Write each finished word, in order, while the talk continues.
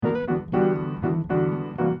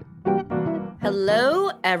Hello,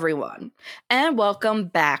 everyone, and welcome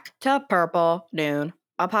back to Purple Noon,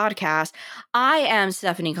 a podcast. I am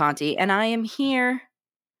Stephanie Conti, and I am here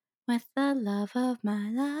with the love of my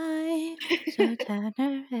life. So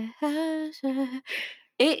tender.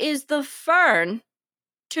 It is the fern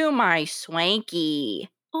to my swanky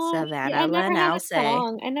Savannah I never had a Lenause.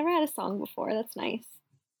 song. I never had a song before. That's nice.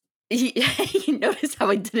 You notice how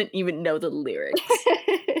I didn't even know the lyrics.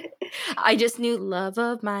 I just knew love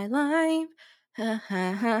of my life. At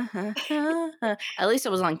least it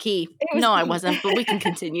was on key. No, I wasn't, but we can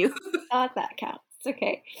continue. That counts.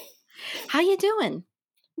 Okay. How you doing?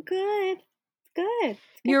 Good. Good.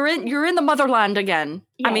 You're in the motherland again.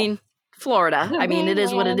 Yeah. I mean, Florida. The I mean, it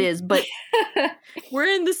is what it mainland. is, but we're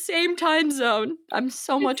in the same time zone. I'm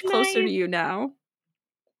so much closer to nice. you now.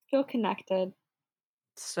 Feel connected.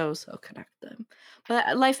 So connected.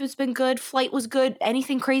 But life has been good. Flight was good.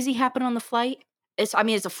 Anything crazy happen on the flight? It's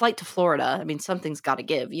a flight to Florida. I mean, something's got to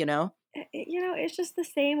give, you know? It's just the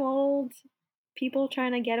same old people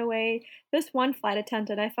trying to get away. This one flight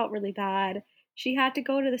attendant, I felt really bad. She had to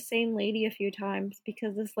go to the same lady a few times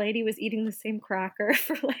because this lady was eating the same cracker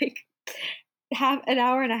for like half an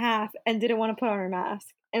hour and a half and didn't want to put on her mask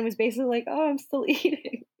and was basically like, "Oh, I'm still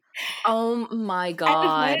eating." Oh my And the god.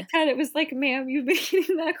 flight attendant was like, "Ma'am, you've been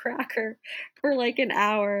eating that cracker for like an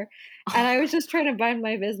hour." And I was just trying to mind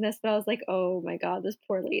my business, but I was like, "Oh my god, this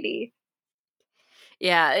poor lady."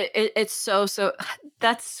 Yeah, it's so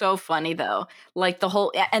that's so funny though. Like the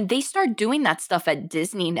whole and they start doing that stuff at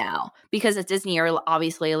Disney now because at Disney you're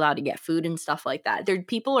obviously allowed to get food and stuff like that.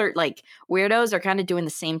 People are like weirdos are kind of doing the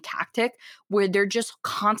same tactic where they're just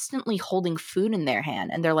constantly holding food in their hand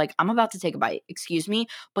and they're like, "I'm about to take a bite, excuse me,"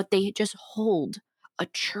 but they just hold a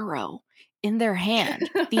churro in their hand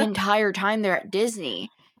the entire time they're at Disney.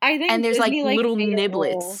 I think And there's Disney, like little made a rule.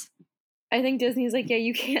 niblets. I think Disney's like, "Yeah,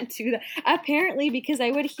 you can't do that." Apparently, because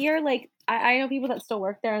I would hear like I know people that still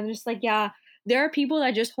work there, and they're just like, "Yeah, there are people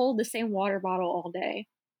that just hold the same water bottle all day,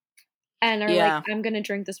 and are like, Yeah. I'm gonna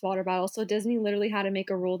drink this water bottle." So Disney literally had to make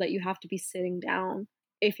a rule that you have to be sitting down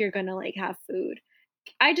if you're gonna like have food.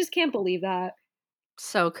 I just can't believe that.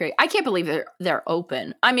 So crazy. I can't believe they're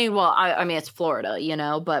open. I mean, well, I mean it's Florida, you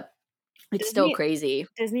know, but it's still crazy.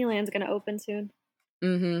 Disneyland's gonna open soon.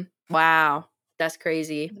 Mhm. Wow. That's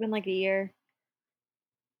crazy. It's been like a year.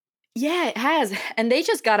 Yeah, it has. And they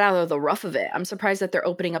just got out of the rough of it. I'm surprised that they're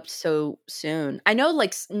opening up so soon. I know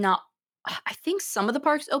like not I think some of the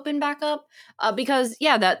parks open back up because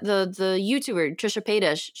yeah, that the YouTuber Trisha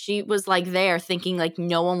Paytas, she was like there thinking like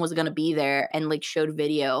no one was going to be there and like showed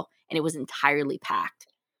video and it was entirely packed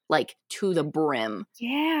like to the brim.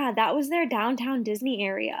 Yeah, that was their downtown Disney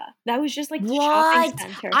area. That was just like the shopping What?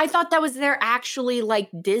 center. I thought that was their actually like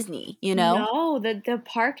Disney, you know? No, the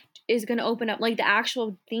park is gonna open up. Like the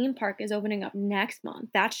actual theme park is opening up next month.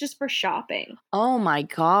 That's just for shopping. Oh my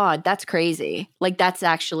god, that's crazy. Like that's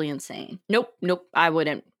actually insane. Nope, I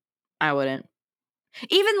wouldn't.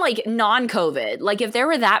 Even like non-COVID, like if there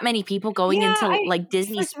were that many people going into like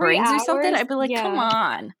Disney for 3 Springs or something, hours, I'd be like, yeah.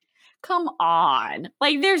 come on.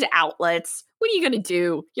 Like there's outlets. What are you gonna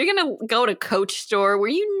do? You're gonna go to Coach store where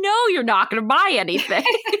you know you're not gonna buy anything.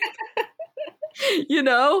 You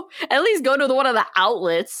know, at least go to one of the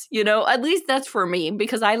outlets, you know, at least that's for me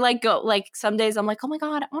because I like go like some days I'm like, oh my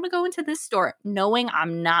god, I want to go into this store knowing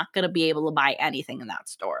I'm not going to be able to buy anything in that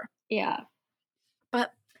store. Yeah.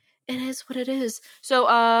 But it is what it is.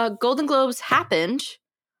 So Golden Globes happened.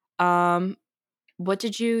 What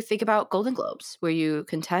did you think about Golden Globes? Were you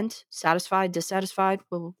content, satisfied, dissatisfied?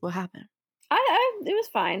 What happened? It was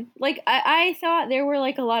fine. Like I thought there were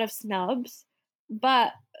like a lot of snubs,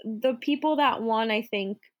 but the people that won, I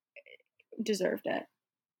think, deserved it.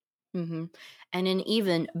 Mm-hmm. And in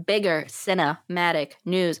even bigger cinematic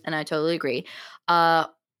news, and I totally agree,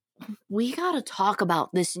 we got to talk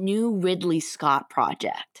about this new Ridley Scott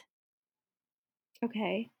project.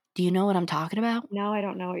 Okay. Do you know what I'm talking about? No, I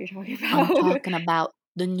don't know what you're talking about. I'm talking about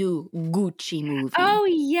the new Gucci movie. Oh,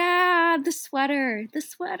 yeah, the sweater.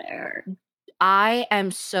 I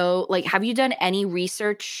am so, like, have you done any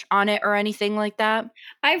research on it or anything like that?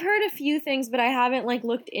 I've heard a few things, but I haven't, like,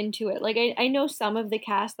 looked into it. Like, I know some of the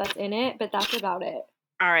cast that's in it, but that's about it.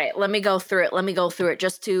 All right, let me go through it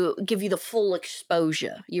just to give you the full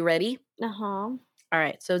exposure. You ready? Uh-huh. All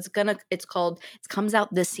right, so it comes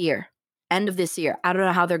out this year, end of this year. I don't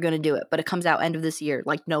know how they're going to do it, but it comes out end of this year,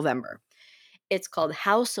 like November. It's called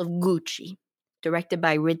House of Gucci, directed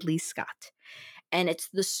by Ridley Scott. And it's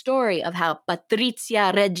the story of how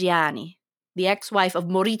Patrizia Reggiani, the ex-wife of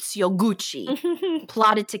Maurizio Gucci,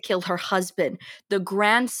 plotted to kill her husband, the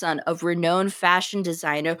grandson of renowned fashion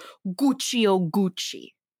designer Guccio Gucci.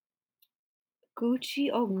 Gucci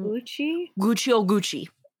Gucci? Gucci Gucci.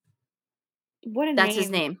 What a That's his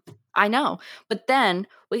name. name. I know. But then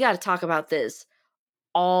we got to talk about this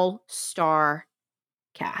all-star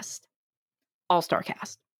cast. All-star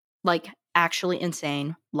cast. Like, actually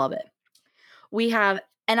insane. Love it. We have,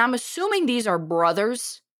 and I'm assuming these are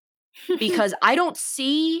brothers because I don't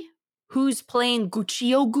see who's playing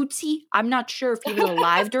Guccio Gucci. I'm not sure if he was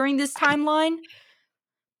alive during this timeline,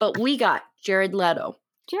 but we got Jared Leto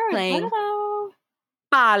Jared playing Leto.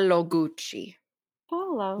 Paolo Gucci.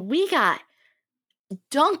 Paulo. We got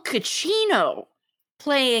Dunkachino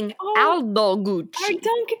playing Oh, Aldo our Gucci.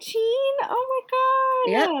 Dunkachine. Oh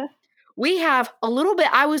my Yep. god. We have a little bit,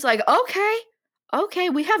 I was like, okay,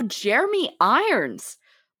 we have Jeremy Irons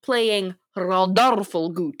playing Rodolfo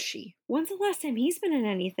Gucci. When's the last time he's been in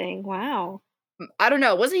anything? Wow. I don't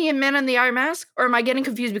know. Wasn't he in Man in the Iron Mask? Or am I getting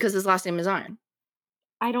confused because his last name is Iron?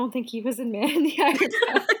 I don't think he was in Man in the Iron Man.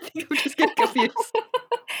 I think I'm just getting confused. Oh,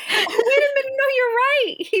 wait a minute. No, you're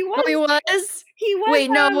right. He was. Oh, he was? He was.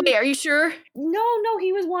 Wait, no, wait. Are you sure? No,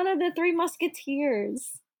 he was one of the Three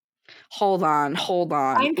Musketeers. Hold on.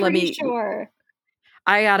 I'm pretty sure.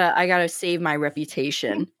 I gotta save my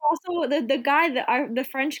reputation. Also, the guy, the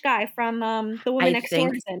French guy from The Woman Next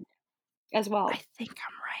Door is in as well. I think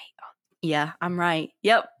I'm right. Yeah, I'm right.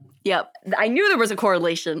 Yep. I knew there was a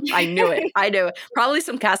correlation. I knew it. Probably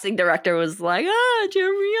some casting director was like,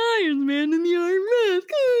 Jeremy Irons, Man in the Iron Mask.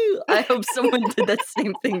 I hope someone did that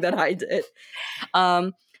same thing that I did.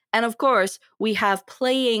 And of course, we have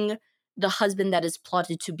playing the husband that is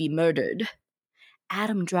plotted to be murdered,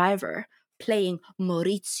 Adam Driver playing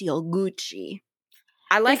Maurizio Gucci.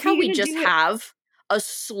 I like how we just have a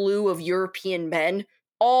slew of European men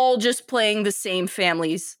all just playing the same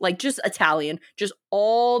families, like just Italian, just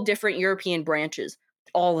all different European branches,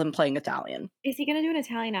 all of them playing Italian. Is he going to do an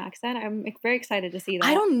Italian accent? I'm very excited to see that.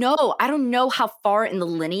 I don't know how far in the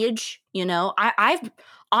lineage, I've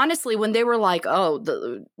honestly, when they were like,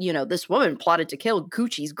 this woman plotted to kill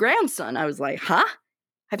Gucci's grandson, I was like, huh?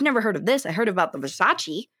 I've never heard of this. I heard about the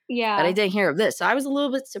Versace, but I didn't hear of this. So I was a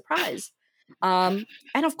little bit surprised. And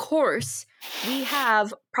of course, we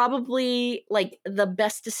have probably like the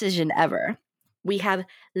best decision ever. We have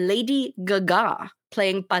Lady Gaga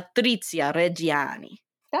playing Patrizia Reggiani.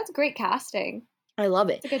 That's great casting. I love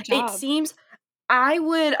it. It's a good job. It seems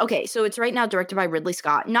so it's right now directed by Ridley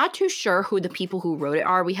Scott. Not too sure who the people who wrote it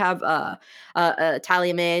are. We have a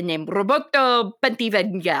Italian man named Roberto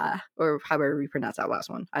Bentiveglia, or however we pronounce that last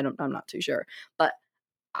one. I'm not too sure. But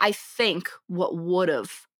I think what would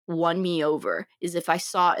have won me over is if I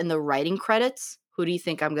saw in the writing credits, who do you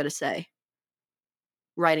think I'm going to say?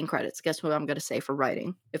 Writing credits. Guess what I'm going to say for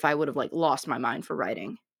writing if I would have like lost my mind for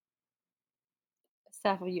writing?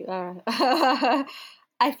 Steph, I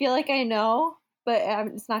feel like I know, but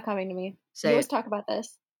it's not coming to me. You always talk about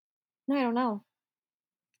this. No, I don't know.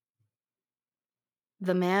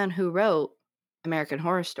 The man who wrote American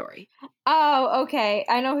Horror Story. Oh, okay.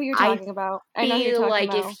 I know who you're talking about. I know who you're talking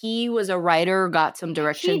about. If he was a writer, got some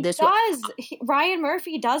direction. Ryan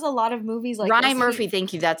Murphy does a lot of movies like Ryan Murphy,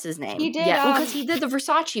 thank you. That's his name. He did. Yeah, because he did the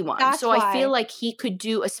Versace one. So I feel like he could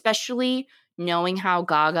do, especially knowing how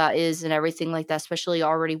Gaga is and everything like that, especially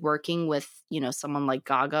already working with, someone like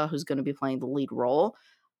Gaga who's going to be playing the lead role.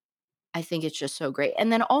 I think it's just so great.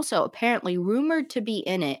 And then also, apparently, rumored to be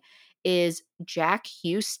in it is Jack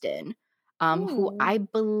Houston, who I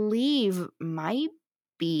believe might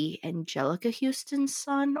be Angelica Houston's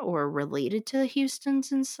son or related to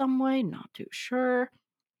Houston's in some way. Not too sure.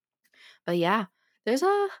 But yeah, there's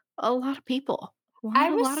a lot of people.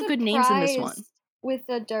 I was a lot of good names in this one. With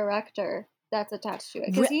the director that's attached to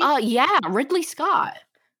it. Yeah, Ridley Scott.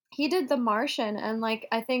 He did The Martian and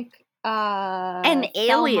I think and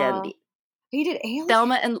Alien. Thelma. He did Alien.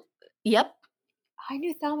 Thelma and yep. I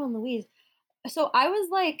knew Thelma and Louise. So I was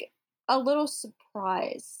a little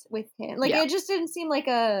surprised with him. It just didn't seem like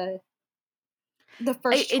the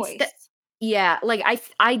first choice.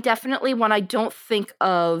 I definitely, when I don't think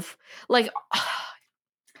of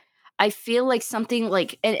I feel like something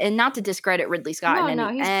and not to discredit Ridley Scott in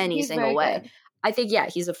any single way. Good. I think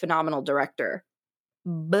he's a phenomenal director,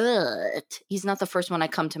 but he's not the first one I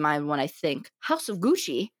come to mind when I think House of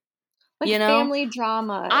Gucci. Family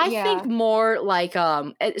drama. I think more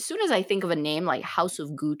as soon as I think of a name like House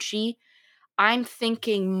of Gucci, I'm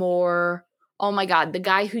thinking more, oh my God, the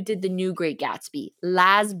guy who did the new Great Gatsby,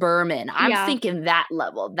 Laz Berman. I'm thinking that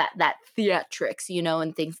level, that theatrics,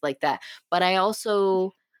 and things like that. But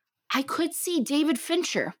I could see David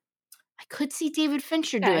Fincher.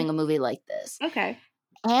 Doing a movie like this. Okay.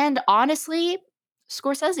 And honestly,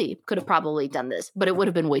 Scorsese could have probably done this, but it would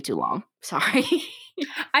have been way too long. Sorry.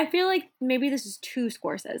 I feel like maybe this is too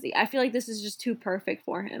Scorsese. I feel like this is just too perfect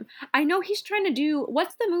for him. I know he's trying to do,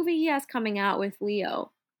 what's the movie he has coming out with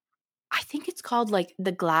Leo? I think it's called like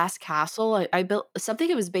The Glass Castle. I built something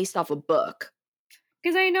that was based off a book.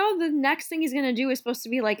 Because I know the next thing he's gonna do is supposed to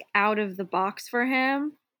be like out of the box for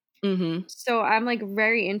him. Mm-hmm. So I'm like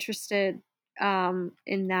very interested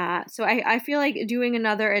in that. So I feel like doing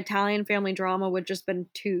another Italian family drama would just been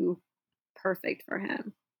too perfect for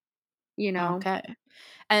him. You know? Okay.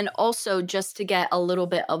 And also just to get a little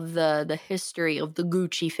bit of the history of the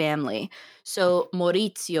Gucci family. So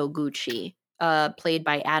Maurizio Gucci, played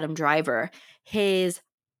by Adam Driver, his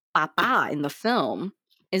papa in the film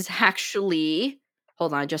is actually,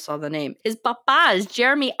 hold on, I just saw the name. His papa is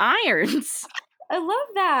Jeremy Irons. I love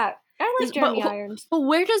that. I like Is- but, Jeremy Irons. but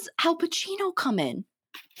where does Al Pacino come in?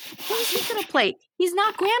 Who's he gonna play? He's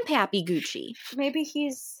not Grandpappy Gucci. Maybe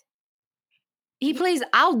he's. He plays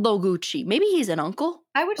Aldo Gucci. Maybe he's an uncle.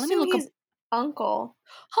 I would Let me assume look up. he's uncle.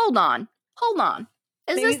 Hold on.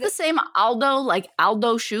 Is Maybe this the same Aldo, like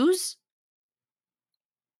Aldo shoes?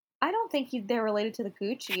 I don't think they're related to the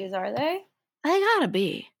Gucci's, are they? They gotta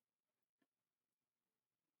be.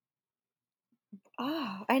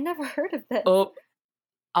 Oh, I never heard of this. Oh,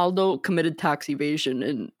 Aldo committed tax evasion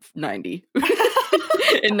in 90.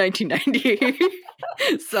 In 1990.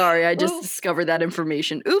 Sorry, I just Oof. discovered that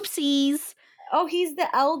information. Oopsies. Oh, he's the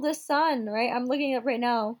eldest son, right? I'm looking up right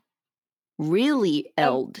now. Really,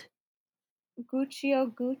 Eld. Gucci.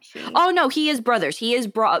 Oh no, he is brothers. He is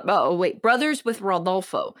brothers with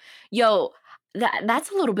Rodolfo. Yo,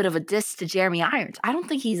 that's a little bit of a diss to Jeremy Irons. I don't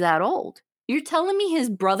think he's that old. You're telling me his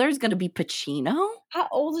brother's gonna be Pacino? How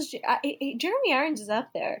old is Jeremy Irons? Is up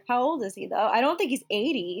there. How old is he though? I don't think he's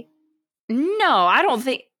 80. No, I don't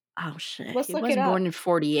think. Oh shit, Let's he look was it up. born in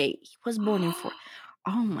 48. He was born in 4.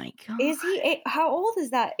 Oh my god. Is he? How old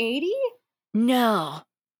is that? 80? No.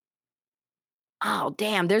 Oh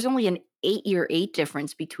damn, there's only an 8-year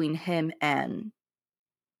difference between him and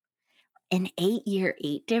an 8-year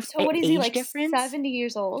So what is he age like? difference. 70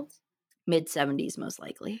 years old? Mid 70s, most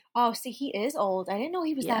likely. Oh, see, he is old. I didn't know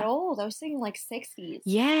he was that Yeah. old. I was thinking like 60s.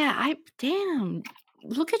 Yeah, damn.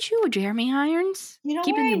 Look at you, Jeremy Irons. You know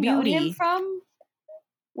Keeping where I your know him beauty. from?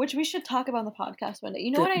 Which we should talk about on the podcast one day.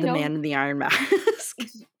 You know what I The know? man in the iron mask.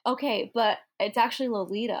 Okay, but it's actually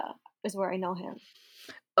Lolita is where I know him.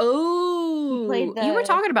 Oh, played you were the-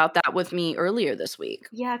 talking about that with me earlier this week.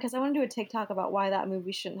 Yeah, because I want to do a TikTok about why that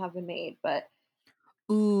movie shouldn't have been made, but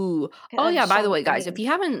Ooh. Oh yeah, by the way, guys, if you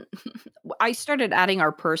haven't, I started adding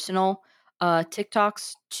our personal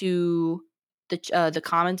TikToks to the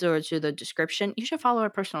comments or to the description. You should follow our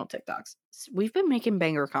personal TikToks. We've been making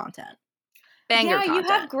banger content. You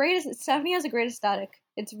have Stephanie has a great aesthetic.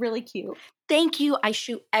 It's really cute. Thank you. I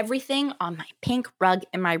shoot everything on my pink rug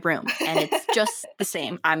in my room, and it's just the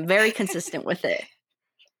same. I'm very consistent with it.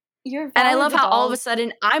 And I love how all of a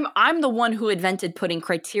sudden I'm the one who invented putting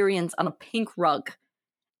Criterions on a pink rug.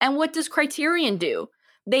 And what does Criterion do?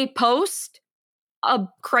 They post a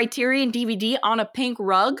Criterion DVD on a pink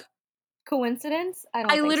rug. Coincidence?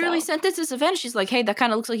 I literally sent it to Savannah. She's like, hey, that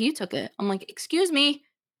kind of looks like you took it. I'm like, excuse me,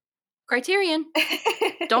 Criterion.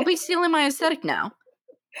 Don't be stealing my aesthetic now.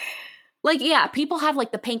 Like, yeah, people have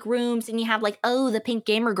like the pink rooms and you have like, oh, the pink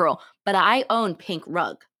gamer girl. But I own pink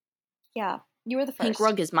rug. Yeah, you were the first. Pink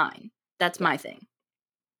rug is mine. That's my thing.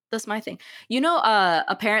 That's my thing. You know,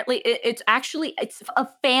 apparently it's a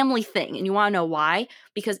family thing. And you want to know why?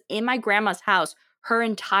 Because in my grandma's house, her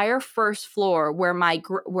entire first floor where my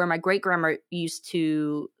great grandma used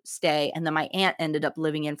to stay, and then my aunt ended up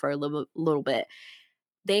living in for a little bit,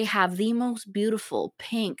 they have the most beautiful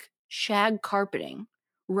pink shag carpeting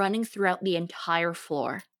running throughout the entire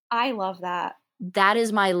floor. I love that. That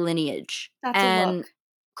is my lineage. That's a look.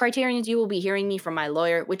 Criterions, you will be hearing me from my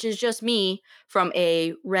lawyer, which is just me from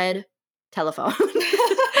a red telephone.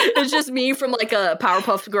 It's just me from like a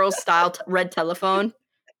Powerpuff Girls style red telephone.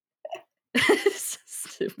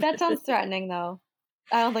 That sounds threatening, though.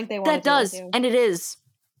 I don't think they want that to deal does, with you. and it is.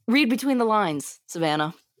 Read between the lines,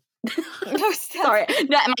 Savannah. No, sorry. Am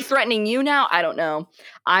I threatening you now? I don't know.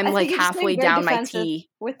 I'm like halfway down my tea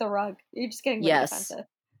with the rug. You're just getting very defensive.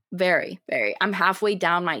 Very, very. I'm halfway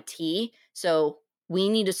down my tea, so we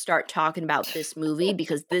need to start talking about this movie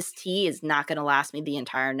because this tea is not going to last me the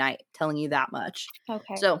entire night. Telling you that much.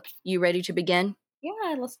 Okay. So, you ready to begin?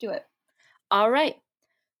 Yeah, let's do it. All right.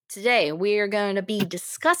 Today we are going to be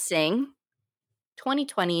discussing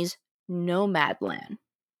 2020's Nomadland.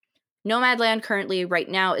 Nomadland currently right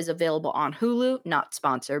now is available on Hulu, not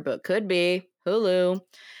sponsored, but could be Hulu.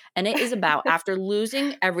 And it is about after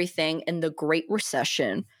losing everything in the Great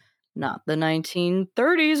Recession, not the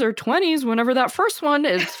 1930s or 20s, whenever that first one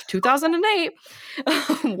is 2008,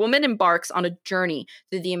 a woman embarks on a journey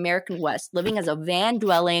through the American West, living as a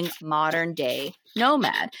van-dwelling modern-day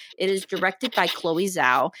nomad. It is directed by Chloe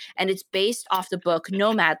Zhao, and it's based off the book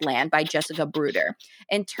Nomadland by Jessica Bruder.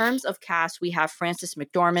 In terms of cast, we have Frances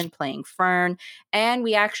McDormand playing Fern, and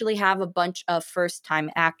we actually have a bunch of first-time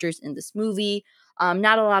actors in this movie.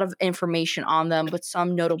 Not a lot of information on them, but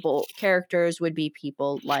some notable characters would be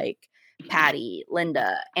people like Patty,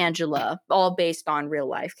 Linda, Angela, all based on real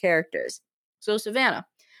life characters. So, Savannah,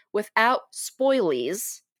 without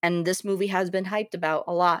spoilies, and this movie has been hyped about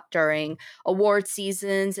a lot during award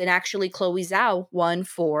seasons, and actually, Chloe Zhao won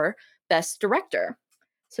for Best Director.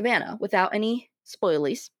 Savannah, without any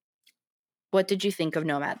spoilies, what did you think of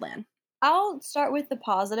Nomadland? I'll start with the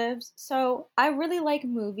positives. So, I really like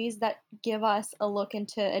movies that give us a look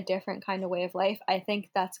into a different kind of way of life. I think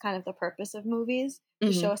that's kind of the purpose of movies,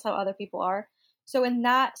 to show Mm-hmm. us how other people are. So, in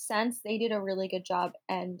that sense, they did a really good job.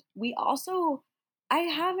 And we also, I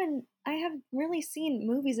haven't really seen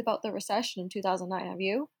movies about the recession in 2009. Have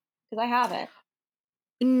you? Because I haven't.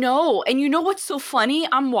 No, and you know what's so funny?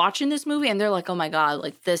 I'm watching this movie and they're like, "Oh my god,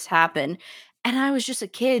 like this happened." And I was just a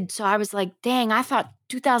kid, so I was like, "Dang, I thought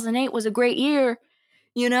 2008 was a great year."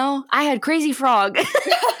 You know? I had Crazy Frog.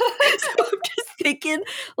 So I'm just thinking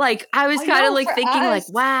like I was I kind of know like for thinking like,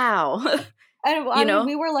 us. "Wow." And You I mean, know?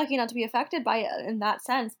 we were lucky not to be affected by it in that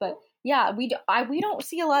sense, but yeah, we don't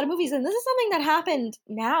see a lot of movies, and this is something that happened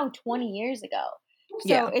now 20 years ago. So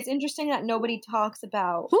Yeah. it's interesting that nobody talks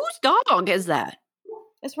about. Whose dog is that?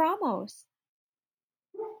 It's Ramos.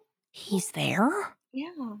 He's there? Yeah,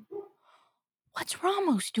 What's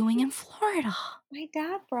Ramos doing in Florida? my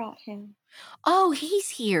dad brought him. Oh, he's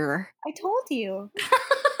here. I told you.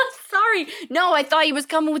 Sorry. No, I thought he was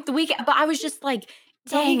coming with the weekend, but I was just like,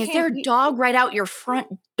 No, he dang, is came. there a dog right out your front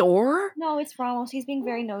door? No, it's Ramos. He's being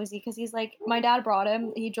very nosy because he's like, my dad brought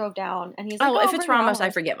him. He drove down, and he's like, Oh, "Oh, if I'll it's bring Ramos, I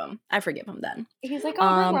Ramos." forgive him. I forgive him then. He's like, "Oh,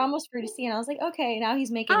 I'll bring Um, Ramos for you to see," and I was like, "Okay." Now he's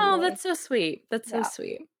making oh, noise. that's so sweet. That's so Yeah.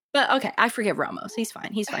 sweet. But okay, I forgive Ramos. He's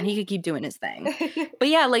fine. He's fine. He could keep doing his thing. But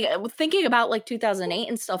yeah, like thinking about like 2008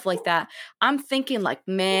 and stuff like that, I'm thinking like,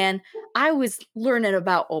 man, I was learning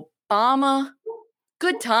about Obama.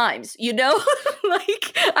 Good times, you know?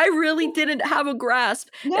 Like, I really didn't have a grasp.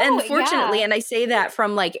 No, And fortunately, yeah, and I say that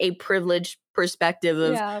from like a privileged perspective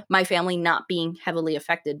of yeah. my family not being heavily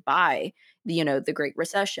affected by, the Great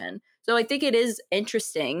Recession. So I think it is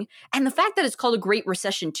interesting. And the fact that it's called a Great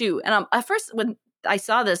Recession too. And at first, when I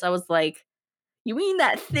saw this, I was like, you mean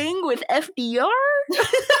that thing with FDR?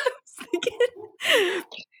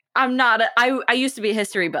 I'm not. I used to be a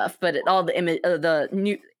history buff, but all the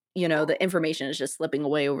new the information is just slipping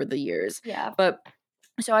away over the years. Yeah. But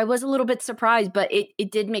so I was a little bit surprised, but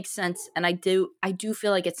it did make sense, and I do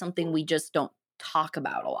feel like it's something we just don't talk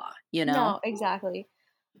about a lot. You know? No, exactly.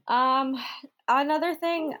 Um, Another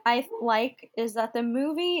thing I like is that the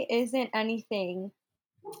movie's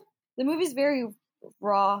very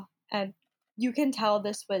raw, and you can tell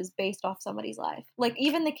this was based off somebody's life. Like,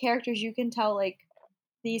 even the characters, you can tell, like,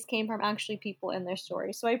 these came from actually people in their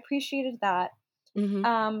story. So I appreciated that. Hmm.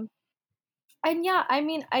 Um, and yeah, I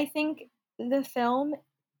mean, I think the film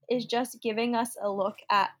is just giving us a look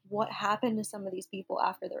at what happened to some of these people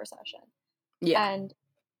after the recession, Yeah. and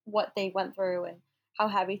what they went through and how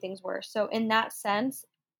heavy things were. So in that sense,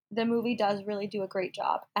 the movie does really do a great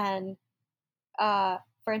job, and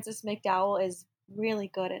Frances McDowell is really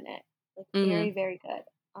good in it, like Hmm. very very good.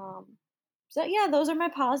 So yeah, those are my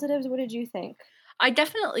positives. What did you think? I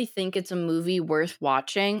definitely think it's a movie worth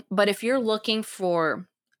watching, but if you're looking for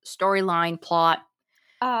storyline, plot,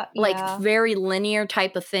 like Yeah, very linear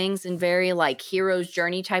type of things and very like hero's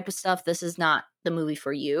journey type of stuff, this is not the movie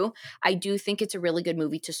for you. I do think it's a really good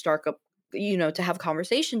movie to start up, to have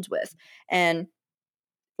conversations with. And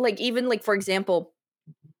like even like for example,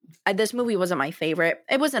 this movie wasn't my favorite.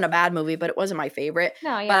 It wasn't a bad movie, but it wasn't my favorite.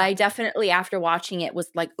 no, But yeah, I definitely after watching it was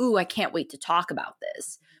like, "Ooh, I can't wait to talk about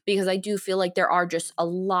this." Because I do feel like there are just a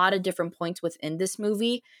lot of different points within this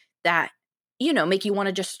movie that make you want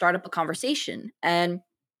to just start up a conversation. And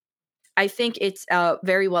I think it's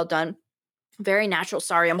very well done, very natural.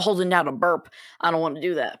 Sorry, I'm holding down a burp. I don't want to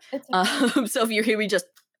do that. it's okay. So if you hear me, just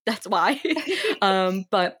that's why.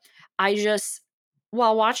 But I just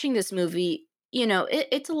while watching this movie,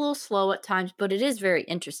 it's a little slow at times, but it is very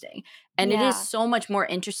interesting, and it is Yeah, so much more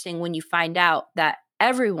interesting when you find out that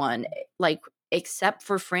everyone, like except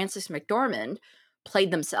for Frances McDormand,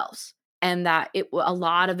 played themselves. And that a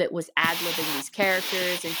lot of it was ad libbing these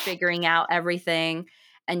characters and figuring out everything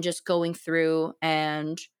and just going through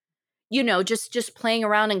and just playing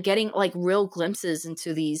around and getting like real glimpses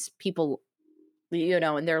into these people,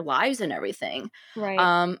 in their lives and everything. Right.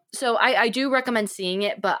 So I do recommend seeing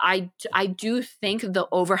it, but I do think the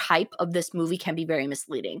overhype of this movie can be very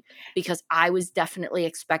misleading, because I was definitely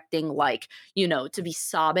expecting, like, to be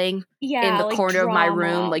sobbing in Yeah, the like corner of my room,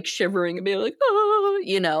 drama. like shivering and being like, oh, the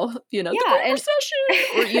Yeah, Great and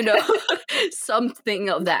Recession, or something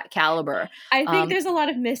of that caliber. I think Um, there's a lot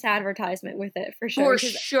of misadvertisement with it for sure, for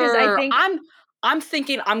because I sure. think I'm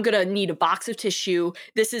thinking I'm gonna need a box of tissue.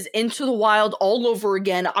 This is Into the Wild all over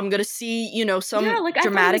again. I'm gonna see, yeah, some like, I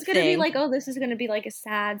thought it was dramatic gonna be thing. like, "Oh, this is gonna be, like, a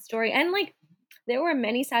sad story," and, like, there were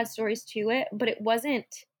many sad stories to it, but it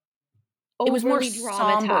wasn't It was more overly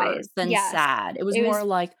somber dramatized. than Yes. sad. It was It more was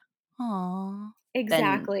like, "Aw," than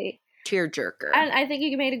exactly. tearjerker. And I think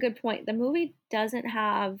you made a good point. The movie doesn't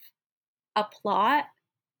have a plot,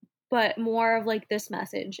 but more of, like, this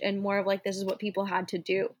message and more of, like, this is what people had to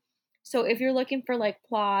do. So if you're looking for, like,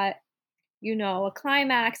 plot, a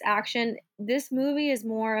climax, action, this movie is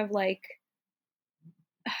more of, like,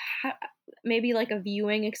 ha maybe, like, a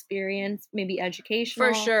viewing experience, maybe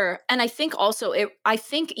For educational. sure. And I think also I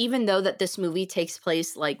think even though that this movie takes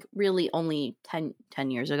place, like, really only ten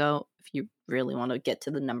years ago, if you really wanna get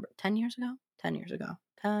to the number, 10 years ago? 10 years ago.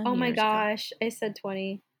 10 Oh my years ago. gosh, I said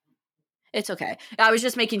 20. It's okay. I was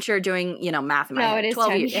just making sure, doing, math in my No, it head. is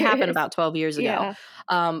 12 10 years. It happened years. about 12 years ago.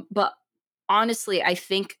 Yeah. But honestly, I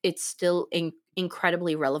think it's still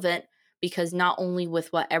incredibly relevant, because not only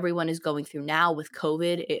with what everyone is going through now with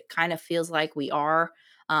COVID, it kind of feels like we are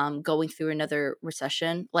going through another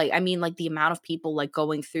recession. Like, I mean, like the amount of people like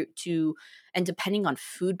going through to and depending on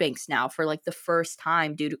food banks now for like the first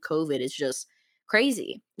time due to COVID is just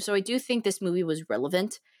crazy. So I do think this movie was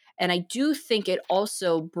relevant. And I do think it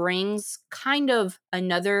also brings kind of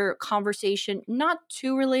another conversation, not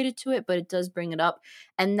too related to it, but it does bring it up.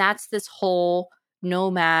 And that's this whole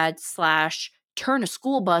nomad slash turn a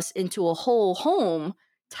school bus into a whole home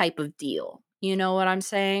type of deal. You know what I'm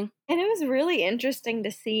saying? And it was really interesting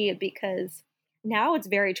to see because now it's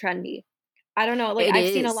very trendy. I don't know, like, It I've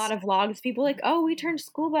seen a lot is. of vlogs, people like, "Oh, we turned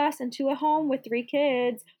school bus into a home with 3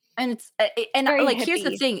 kids." And Very like, here's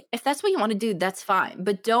the hippie. thing, if that's what you want to do, that's fine,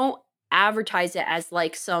 but don't advertise it as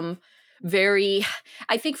like some very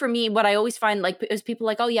I think for me, what I always find, like, is people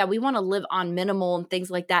like, oh yeah, we want to live on minimal and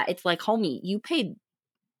things like that. It's like, homie, you paid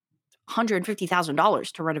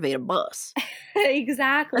 $150,000 to renovate a bus.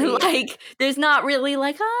 Exactly. Like, there's not really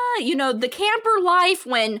like, the camper life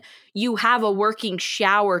when you have a working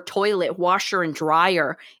shower, toilet, washer, and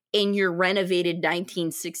dryer in your renovated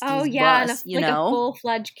Oh, 1960s yeah, and a bus, like, a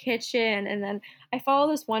full-fledged kitchen, and then I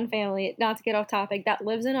follow this one family, not to get off topic, that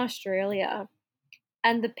lives in Australia,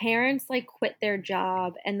 and the parents, like, quit their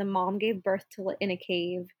job, and the mom gave birth to in a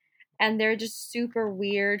cave, and they're just super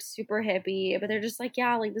weird, super hippie, but they're just like,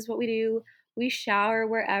 "Yeah, like, this is what we do. We shower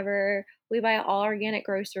wherever, we buy all organic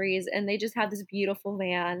groceries," and they just have this beautiful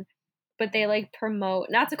van, but they, like, promote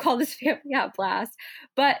not to call this family out blast,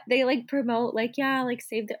 but they, like, promote, like, "Yeah, like,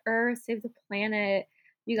 save the earth, save the planet.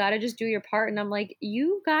 You gotta just do your part," and I'm like,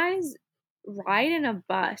 "You guys ride in a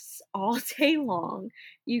bus all day long.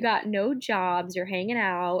 You got no jobs, you're hanging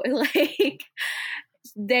out." Like,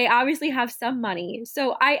 they obviously have some money.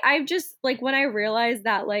 So I just like, when I realized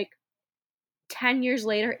that, like, 10 years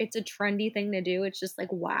later, it's a trendy thing to do, it's just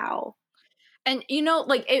like, wow. And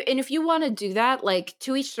like, and if you want to do that, like,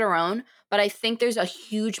 to each their own. But I think there's a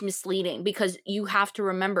huge misleading, because you have to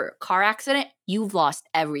remember, car accident, you've lost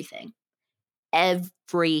everything,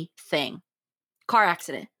 everything. Car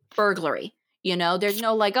accident, burglary. There's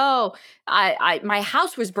no like, oh, my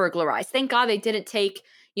house was burglarized. Thank God they didn't take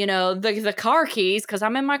the car keys because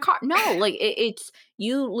I'm in my car. No, like, it's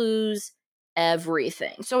you lose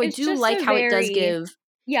everything. So I It's do just like a how it does very give.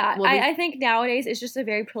 yeah, What we I think nowadays it's just a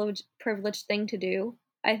very privileged thing to do.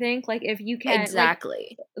 I think, like, if you can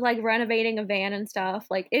exactly. like renovating a van and stuff,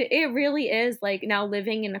 like, it really is, like, now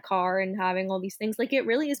living in a car and having all these things, like, it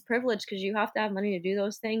really is privileged because you have to have money to do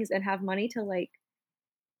those things and have money to, like,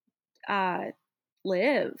 uh,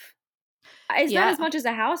 live. It's not Yeah. as much as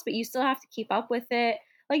a house, but you still have to keep up with it.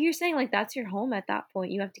 Like you're saying, like, that's your home at that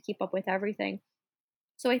point, you have to keep up with everything.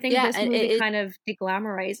 So I think Yeah, this and movie it kind of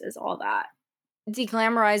deglamorizes all that.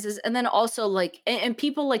 deglamorizes. And then also, like, and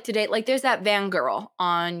people like today, like, there's that van girl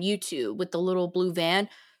on YouTube with the little blue van.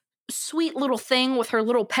 Sweet little thing with her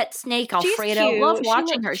little pet snake She's Alfredo. Love cute, she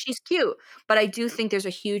watching look her. She's cute. But I do think there's a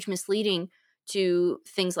huge misleading to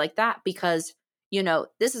things like that, because,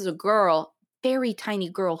 this is a girl, very tiny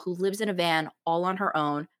girl, who lives in a van all on her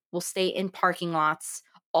own, will stay in parking lots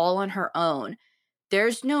all on her own.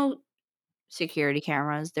 There's no security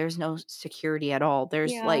cameras. There's no security at all.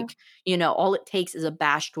 There's Yeah, like, all it takes is a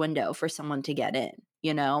bashed window for someone to get in,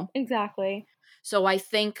 you know? exactly. So I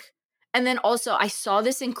think, and then also I saw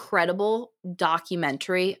this incredible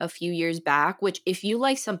documentary a few years back, which if you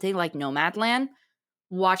like something like Nomadland,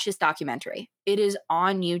 watch this documentary. It is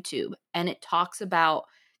on YouTube and it talks about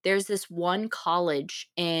there's this one college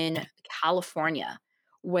in California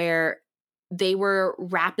where they were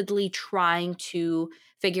rapidly trying to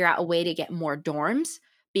figure out a way to get more dorms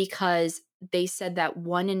because they said that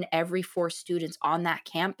one in every four students on that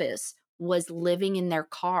campus was living in their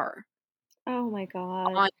car Oh my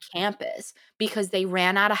god. on campus because they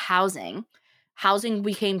ran out of housing. Housing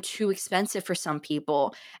became too expensive for some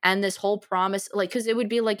people. And this whole promise, like, because it would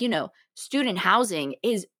be like, student housing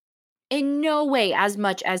is in no way as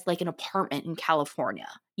much as like an apartment in California,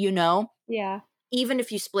 Yeah, even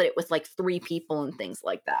if you split it with like three people and things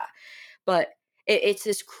like that. But it's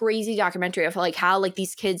this crazy documentary of like how like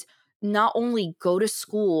these kids not only go to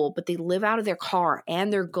school, but they live out of their car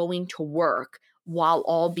and they're going to work while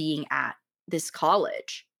all being at this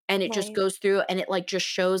college. And it just right. goes through and it like just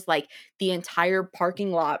shows like the entire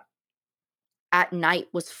parking lot at night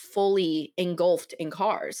was fully engulfed in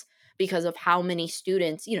cars because of how many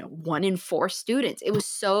students, one in four students. It was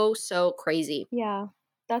so, so crazy. Yeah.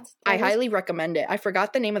 I That is highly recommend it. I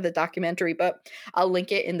forgot the name of the documentary, but I'll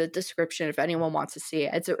link it in the description if anyone wants to see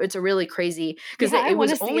it. It's a really crazy because yeah, it, I it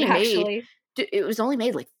was wanna see it only made actually. it was only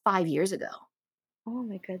made like 5 years ago, Oh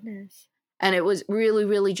my goodness. and it was really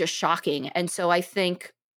really just shocking. And so I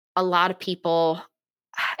think a lot of people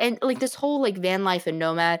and like this whole like van life and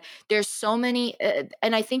nomad, there's so many,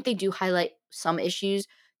 and I think they do highlight some issues.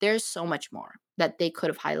 There's so much more that they could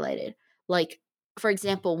have highlighted. Like for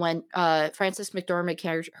example, when Frances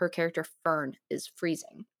McDormand her character Fern is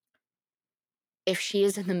freezing, if she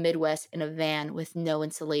is in the Midwest in a van with no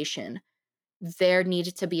insulation, there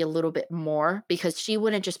needed to be a little bit more because she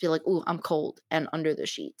wouldn't just be like, "Ooh, I'm cold," and under the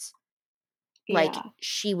sheets. Like, Yeah,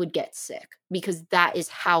 she would get sick because that is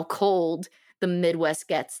how cold the Midwest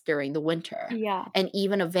gets during the winter. yeah, And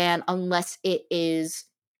even a van, unless it is,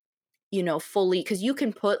 fully, because you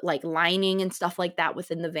can put like lining and stuff like that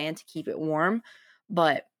within the van to keep it warm.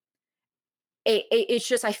 But it's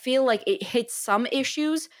just, I feel like it hits some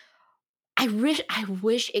issues. I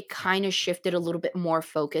wish it kind of shifted a little bit more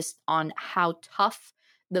focused on how tough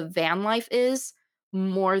the van life is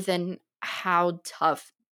more than how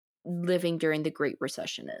tough living during the Great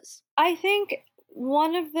Recession is. I think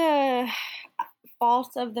one of the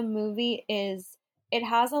faults of the movie is it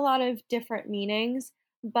has a lot of different meanings,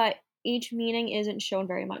 but each meaning isn't shown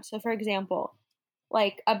very much. So, for example,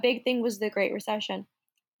 like a big thing was the Great Recession,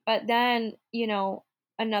 but then,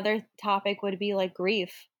 another topic would be like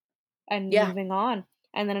grief and Yeah. moving on.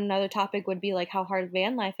 And then another topic would be like how hard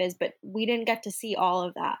van life is, but we didn't get to see all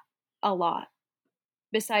of that a lot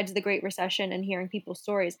besides the Great Recession and hearing people's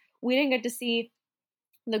stories. We didn't get to see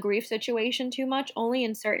the grief situation too much, only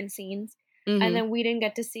in certain scenes. And Mhm. then we didn't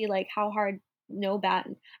get to see like how hard no bat.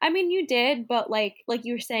 I mean, you did, but like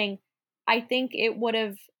you were saying, I think it would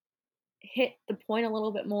have hit the point a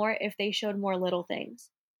little bit more if they showed more little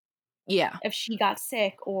things. Yeah. If she got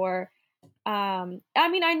sick or I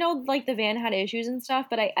mean, I know like the van had issues and stuff,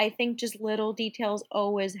 but I think just little details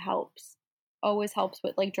always helps. Always helps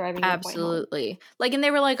with like driving your point home. Absolutely. Like, and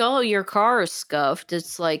they were like, "Oh, your car is scuffed."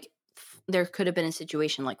 It's like there could have been a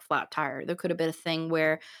situation like flat tire. There could have been a thing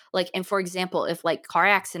where like, and for example, if like car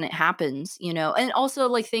accident happens, and also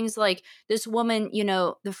like things like this woman,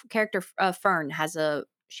 the character Fern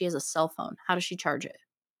she has a cell phone. How does she charge it?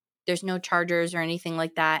 There's no chargers or anything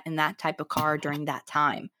like that in that type of car during that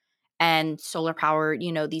time. And solar power,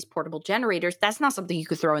 these portable generators, that's not something you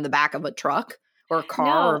could throw in the back of a truck or a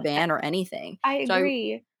car or No, a van or anything. I So I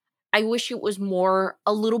agree. I wish it was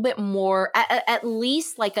a little bit more, at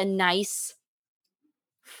least like a nice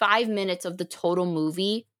 5 minutes of the total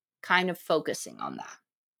movie, kind of focusing on that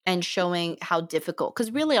and showing how difficult.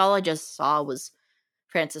 Because really, all I just saw was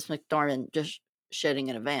Frances McDormand just shitting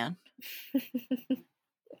in a van.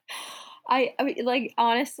 I mean, like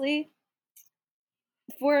honestly,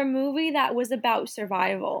 for a movie that was about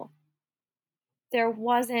survival, there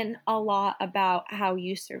wasn't a lot about how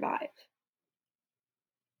you survive.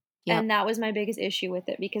 Yep. And that was my biggest issue with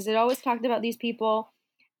it because it always talked about these people.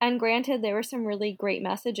 And granted, there were some really great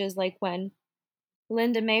messages, like when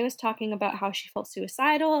Linda May was talking about how she felt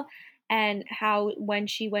suicidal and how when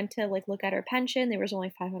she went to like look at her pension, there was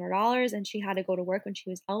only $500 and she had to go to work when she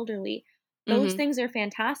was elderly. Those Hmm. things are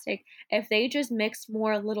fantastic. If they just mixed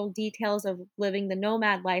more little details of living the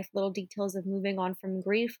nomad life, little details of moving on from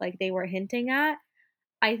grief, like they were hinting at,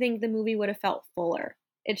 I think the movie would have felt fuller.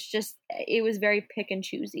 It's just it was very pick and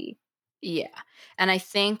choosy. Yeah. And I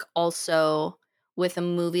think also with a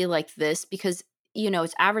movie like this, because,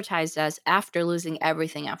 it's advertised as after losing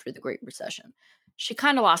everything after the Great Recession. She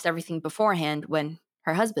kind of lost everything beforehand when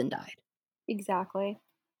her husband died. Exactly.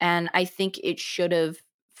 And I think it should have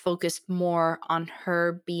focused more on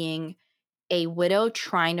her being a widow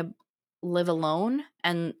trying to live alone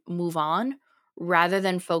and move on rather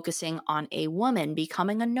than focusing on a woman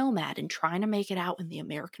becoming a nomad and trying to make it out in the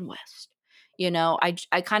American West.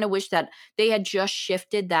 I kind of wish that they had just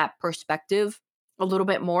shifted that perspective a little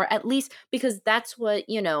bit more, at least because that's what,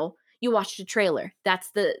 you watch the trailer.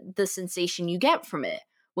 That's the sensation you get from it.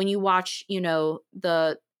 When you watch, you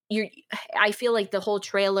I feel like the whole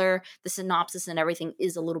trailer, the synopsis and everything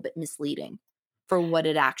is a little bit misleading for what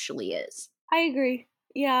it actually is. I agree.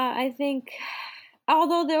 Yeah, I think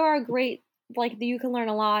although there are great like you can learn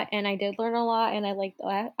a lot and I did learn a lot and I like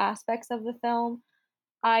the aspects of the film.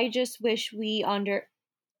 I just wish we under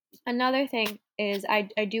another thing is I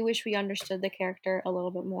do wish we understood the character a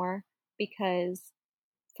little bit more because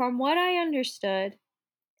from what I understood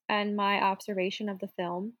and my observation of the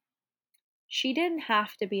film, she didn't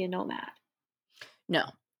have to be a nomad.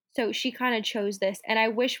 No. So she kind of chose this and I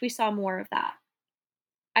wish we saw more of that.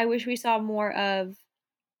 I wish we saw more of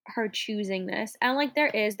her choosing this. And like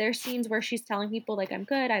there's scenes where she's telling people like I'm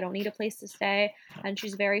good, I don't need a place to stay, and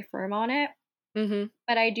she's very firm on it. Mhm.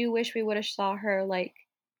 But I do wish we would have saw her like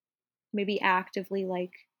maybe actively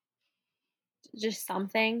like just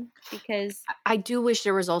something because I do wish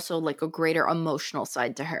there was also, like, a greater emotional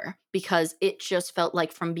side to her because it just felt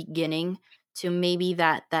like from beginning to maybe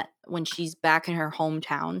that when she's back in her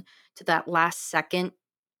hometown to that last second,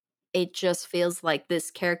 it just feels like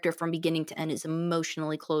this character from beginning to end is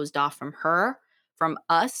emotionally closed off from her, from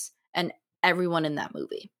us, and everyone in that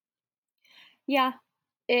movie. yeah,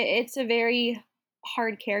 it's a very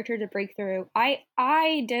hard character to break through.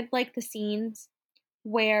 I did like the scenes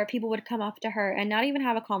where people would come up to her and not even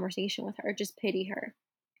have a conversation with her, just pity her.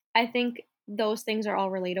 I think those things are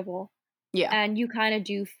all relatable. Yeah. And you kind of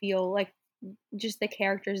do feel like just the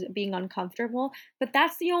characters being uncomfortable, but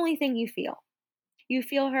that's the only thing you feel. You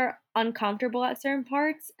feel her uncomfortable at certain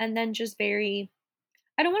parts and then just very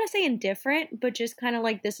I don't want to say indifferent, but just kind of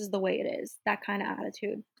like this is the way it is. That kind of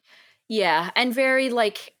attitude. Yeah, and very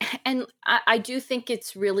like and I do think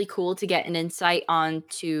it's really cool to get an insight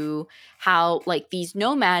onto how like these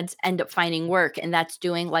nomads end up finding work and that's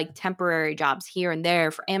doing like temporary jobs here and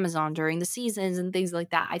there for Amazon during the seasons and things like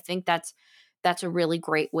that. I think that's a really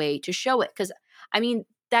great way to show it cuz I mean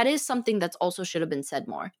that is something that's also should have been said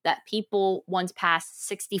more that people once past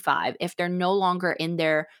 65 if they're no longer in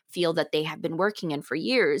their field that they have been working in for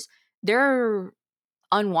years, they're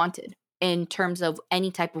unwanted in terms of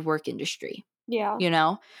any type of work industry, Yeah. you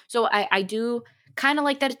know? So I do kind of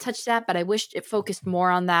like that it touched that, but I wished it focused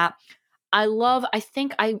more on that. I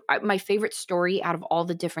think my favorite story out of all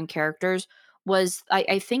the different characters was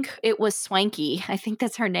I think it was Swanky. I think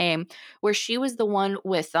that's her name, where she was the one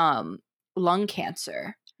with lung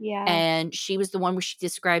cancer. Yeah. And she was the one where she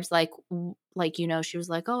describes like she was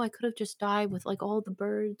like, "Oh, I could have just died with like all the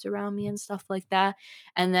birds around me and stuff like that."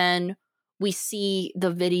 And then we see the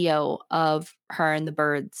video of her and the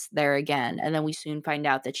birds there again, and then we soon find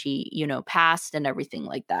out that she, passed and everything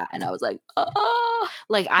like that. And I was like, "Oh!"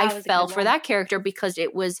 Like I That was a fell good for one. that character because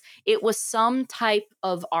it was some type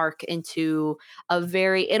of arc into a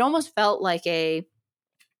very it almost felt like a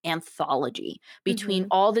anthology between Mhm.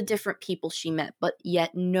 all the different people she met, but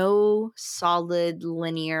yet no solid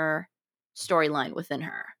linear storyline within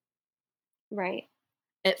her. Right.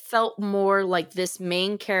 It felt more like this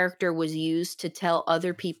main character was used to tell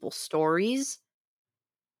other people's stories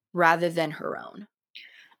rather than her own.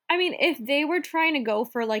 I mean, if they were trying to go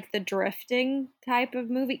for like the drifting type of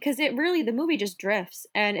movie, because it really the movie just drifts,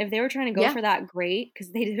 and if they were trying to go Yeah. for that, great,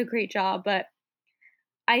 because they did a great job. But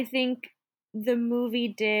I think the movie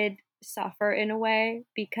did suffer in a way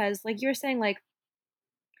because, like you were saying, like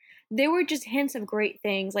there were just hints of great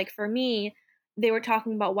things. Like for me, they were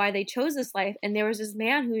talking about why they chose this life, and there was this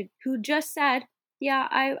man who just said, "Yeah,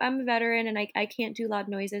 I'm a veteran and I can't do loud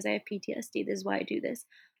noises. I have PTSD. This is why I do this."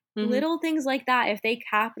 Mhm. Little things like that, if they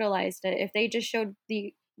capitalized it, if they just showed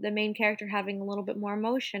the main character having a little bit more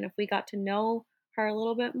emotion, if we got to know her a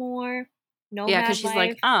little bit more, Yeah, because nomad she's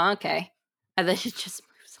like, life. "Oh, okay." And then it just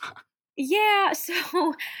moves on. Yeah,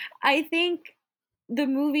 so I think the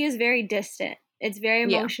movie is very distant. It's very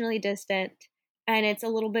Yeah. emotionally distant and it's a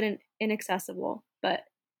little bit inaccessible, but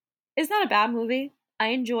it's not a bad movie. I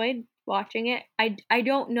enjoyed watching it. I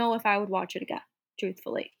don't know if I would watch it again,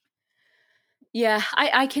 truthfully. Yeah,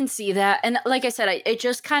 I can see that. And like I said, it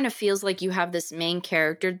just kind of feels like you have this main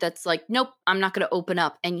character that's like, nope, I'm not going to open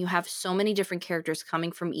up. And you have so many different characters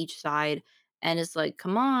coming from each side. And it's like,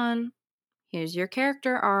 come on, here's your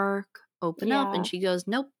character arc. Open up. And Yeah. she goes,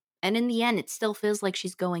 nope. And in the end, it still feels like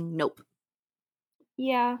she's going, nope.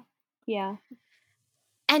 Yeah. Yeah.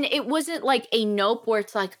 And it wasn't like a nope where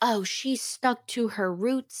it's like, oh, she stuck to her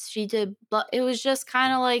roots. She did, but it was just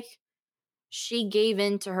kind of like, she gave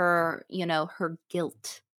in to her, her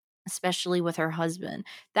guilt, especially with her husband.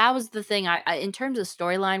 That was the thing I in terms of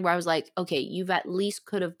storyline where I was like, okay, you've at least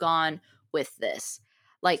could have gone with this.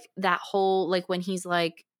 Like that whole like when he's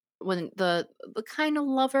like when the kind of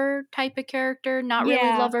lover type of character, not really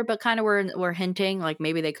Yeah. lover, but kind of we're hinting like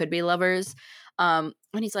maybe they could be lovers. When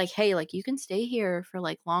he's like, hey, like you can stay here for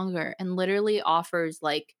like longer and literally offers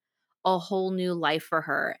like a whole new life for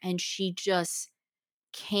her. And she just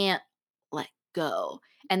can't let go.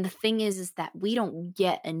 And the thing is that we don't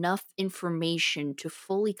get enough information to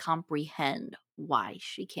fully comprehend why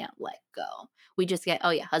she can't let go. We just get, oh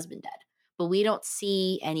yeah, husband dead. But we don't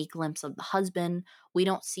see any glimpse of the husband. We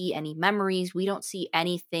don't see any memories. We don't see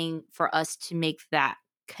anything for us to make that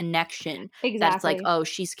connection that it's like, Exactly. oh,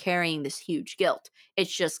 she's carrying this huge guilt.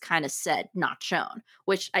 It's just kind of said, not shown,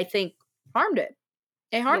 which I think harmed it.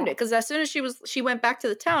 It harmed Yeah. it because as soon as she went back to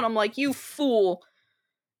the town, I'm like, you fool,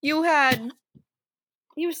 you had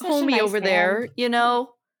He was such a homie nice over man. there, you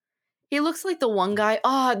know? He looks like the one guy.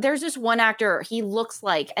 Oh, there's this one actor he looks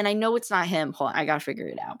like, and I know it's not him. Hold on, I gotta figure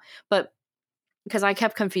it out. But because I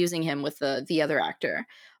kept confusing him with the other actor.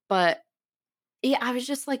 But yeah, I was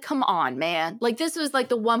just like, come on, man. Like this was like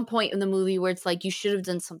the one point in the movie where it's like you should have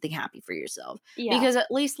done something happy for yourself. Yeah. Because at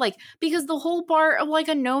least like because the whole part of like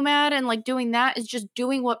a nomad and like doing that is just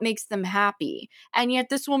doing what makes them happy. And yet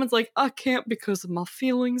this woman's like, I can't because of my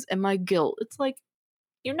feelings and my guilt. It's like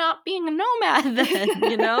you're not being a nomad then,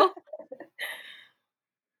 you know?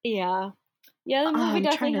 Yeah. Yeah, the movie I'm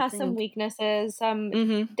trying definitely to has some think. weaknesses, some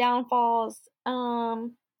Mhm. downfalls.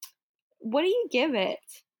 What do you give it?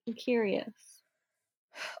 I'm curious.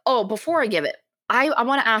 Oh, before I give it, I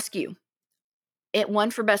wanna ask you, it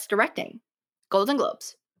won for Best Directing. Golden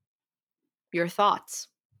Globes. Your thoughts?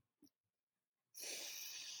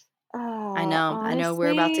 I know Honestly,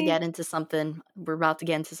 we're about to get into something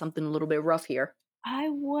a little bit rough here. I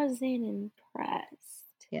wasn't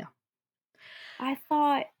impressed. Yeah. I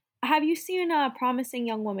thought, have you seen Promising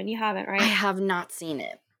Young Woman? You haven't, I right? have not seen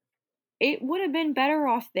it. It would have been better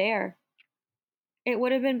off there. It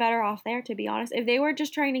would have been better off there, to be honest. If they were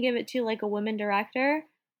just trying to give it to like a woman director,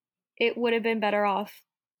 it would have been better off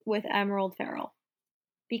with Emerald Farrell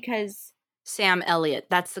because Sam Elliott,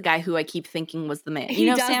 that's the guy who I keep thinking was the man. You he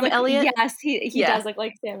know does Sam look, Elliott? yes, he Yeah. does look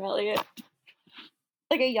like Sam Elliott,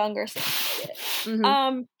 like a younger Sam Elliott. Mhm.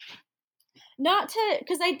 Um, Not to,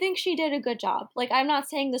 because I think she did a good job. Like, I'm not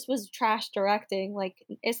saying this was trash directing. Like,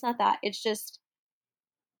 it's not that. It's just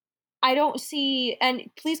I don't see, and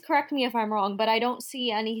please correct me if I'm wrong, but I don't see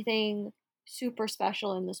anything super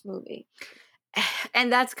special in this movie.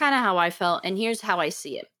 And that's kind of how I felt. And here's how I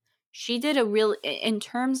see it. She did a real, in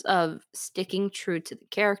terms of sticking true to the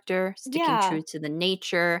character, sticking Yeah, true to the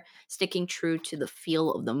nature, sticking true to the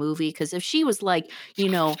feel of the movie. Because if she was like,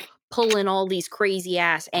 pulling all these crazy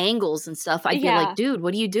ass angles and stuff, I'd be like, yeah, dude,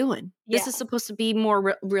 what are you doing? This is yeah, supposed to be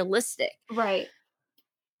more realistic. right.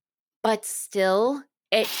 But still,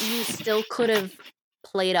 you still could have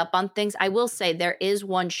played up on things. I will say there is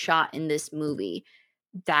one shot in this movie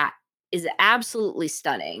that is absolutely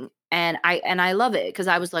stunning, and I love it because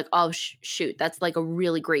I was like, "Oh, shoot, that's like a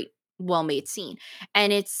really great well-made scene."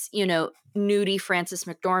 And it's, nudie Frances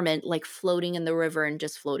McDormand, like, floating in the river and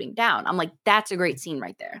just floating down. I'm like, "That's a great scene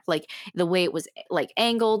right there." Like, the way it was, like,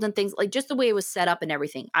 angled and things, like, just the way it was set up and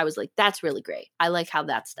everything. I was like, "That's really great. I like how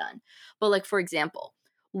that's done." But, like, for example,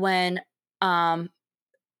 when, um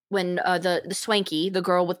the Swanky, the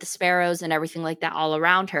girl with the sparrows and everything like that all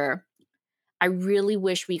around her, I really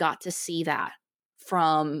wish we got to see that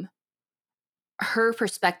from her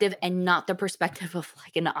perspective and not the perspective of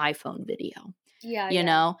like an iPhone video. Yeah,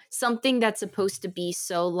 yeah, Something that's supposed to be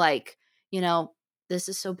so like, you know, this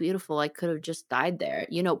is so beautiful. I could have just died there.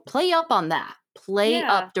 Play up on that. Play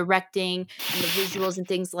yeah, up directing and the visuals and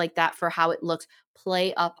things like that for how it looks.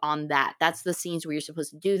 Play up on that. That's the scenes where you're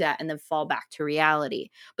supposed to do that and then fall back to reality.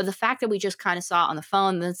 But the fact that we just kind of saw it on the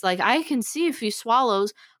phone, that's like, I can see a few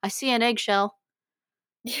swallows. I see an eggshell.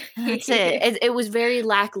 And that's it. yeah, It was very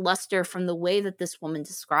lackluster from the way that this woman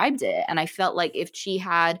described it. And I felt like if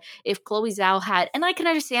Chloe Zhao had, and I can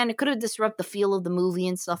understand it could have disrupted the feel of the movie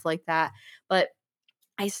and stuff like that. But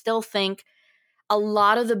I still think a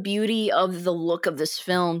lot of the beauty of the look of this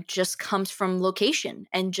film just comes from location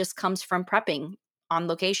and just comes from prepping on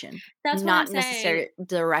location, That's what I'm not saying. necessarily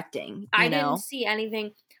directing, I you didn't know? see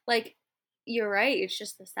anything like you're right, it's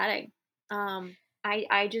just the setting.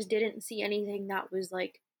 I just didn't see anything that was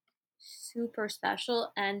like super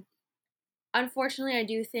special, and unfortunately I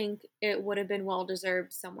do think it would have been well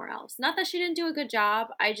deserved somewhere else. Not that she didn't do a good job,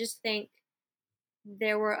 I just think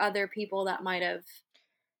there were other people that might have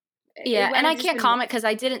it Yeah, would and have I just can't been comment because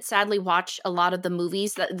I didn't sadly watch a lot of the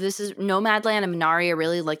movies. That this is Nomadland and Minari are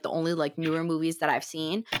really like the only like newer movies that I've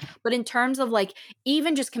seen. But in terms of like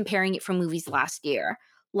even just comparing it from movies last year,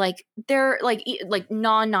 like they're like like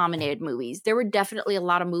non-nominated movies. There were definitely a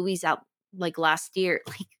lot of movies out like last year.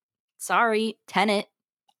 Like, sorry, Tenet.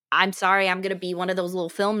 I'm sorry, I'm gonna be one of those little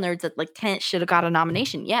film nerds that like Tenet should have got a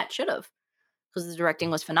nomination. Yeah, it should have because the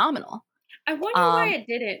directing was phenomenal. I wonder why Um, it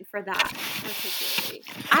didn't for that particularly.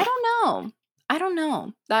 I don't know. I don't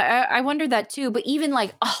know. I wonder that too. But even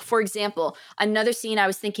like, oh, for example, another scene I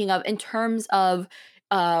was thinking of in terms of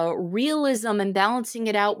realism and balancing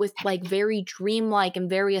it out with like very dreamlike and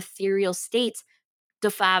very ethereal states,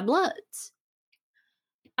 the Five Bloods.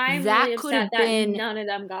 I'm really That could upset have that been none of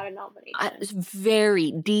them got a nomination.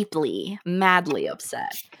 very deeply, madly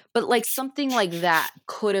upset. But like something like that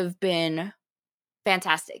could have been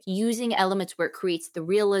fantastic, using elements where it creates the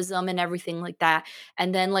realism and everything like that.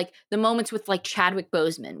 And then like the moments with like Chadwick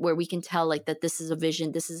Boseman where we can tell like that this is a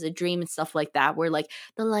vision, this is a dream and stuff like that, where like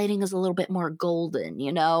the lighting is a little bit more golden,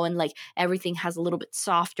 you know, and like everything has a little bit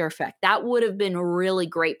softer effect. That would have been really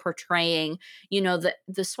great portraying, you know,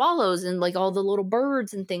 the swallows and like all the little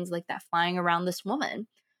birds and things like that flying around this woman.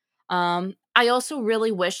 I also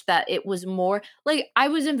really wish that it was more like I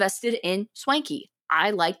was invested in Swanky.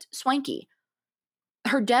 I liked Swanky.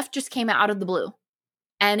 Her death just came out of the blue,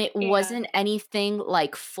 and it Yeah. wasn't anything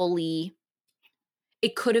like fully.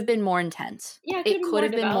 It could have been more intense. Yeah, it could It have been could more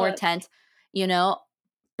have been more developed. intense, you know.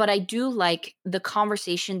 But I do like the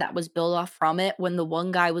conversation that was built off from it when the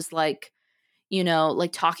one guy was like, you know,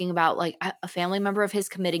 like talking about like a family member of his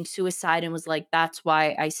committing suicide and was like, "That's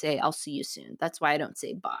why I say I'll see you soon. That's why I don't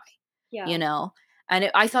say bye." You Yeah. know? And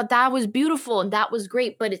I thought that was beautiful and that was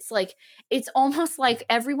great, but it's like it's almost like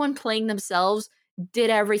everyone playing themselves did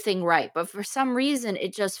everything right, but for some reason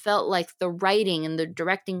it just felt like the writing and the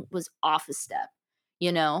directing was off a step,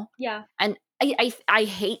 you know? Yeah. And I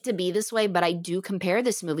hate to be this way, but I do compare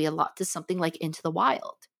this movie a lot to something like Into the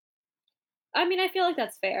Wild, I mean, I feel like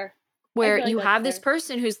that's fair. I where feel like you that's have this fair.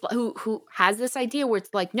 person who has this idea where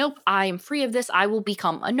it's like, nope, I am free of this. I will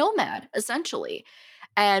become a nomad, essentially.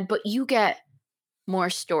 And but you get more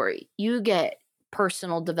story. You get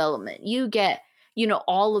personal development. You get, you know,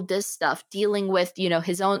 all of this stuff dealing with, you know,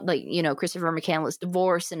 his own, like, you know, Christopher McCandless's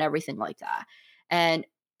divorce and everything like that. And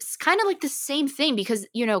it's kind of like the same thing because,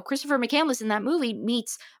 you know, Christopher McCandless in that movie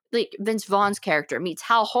meets like Vince Vaughn's character, meets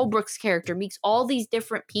Hal Holbrook's character, meets all these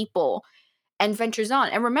different people and ventures on.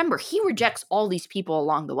 And remember, he rejects all these people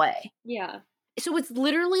along the way. Yeah. So it's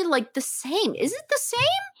literally like the same. Is it the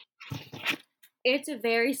same? It's a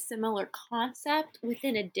very similar concept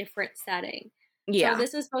within a different setting. So Yeah.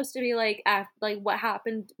 this is supposed to be like what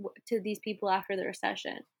happened to these people after the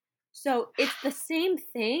recession. So it's the same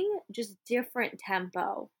thing, just different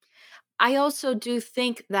tempo. I also do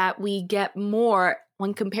think that we get more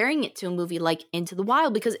when comparing it to a movie like Into the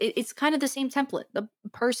Wild because it's kind of the same template. The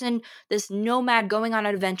person, this nomad going on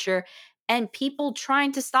an adventure, and people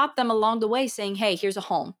trying to stop them along the way, saying, "Hey, here's a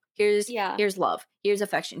home. Yeah. Here's love. Here's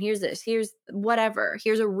affection. Here's this. Here's whatever.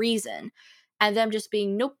 Here's a reason," and them just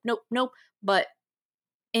being nope, nope, nope. But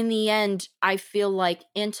in the end, I feel like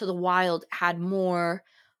Into the Wild had more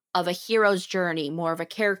of a hero's journey, more of a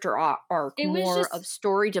character arc, It was more of just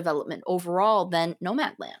story development overall than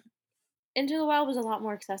Nomadland. Into the Wild was a lot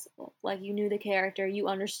more accessible. Like you knew the character, you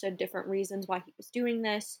understood different reasons why he was doing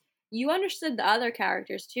this. You understood the other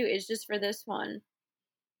characters too. It's just for this one.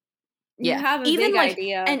 You Yeah. have a Even big like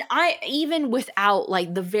idea. and I even without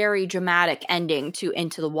like the very dramatic ending to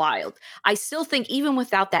Into the Wild, I still think even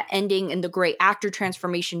without that ending and the great actor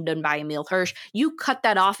transformation done by Emil Hirsch, you cut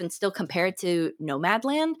that off and still compare it to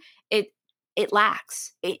Nomadland, it it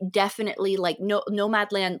lacks. It definitely like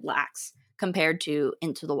Nomadland lacks compared to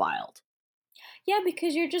Into the Wild. Yeah,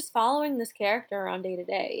 because you're just following this character on day to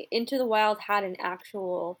day. Into the Wild had an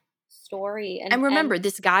actual story And and remember,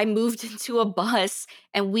 this guy moved into a bus,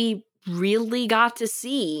 and we really got to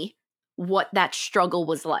see what that struggle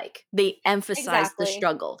was like. They emphasized the exactly.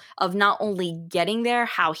 struggle of not only getting there,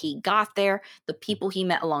 how he got there, the people he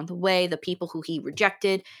met along the way, the people who he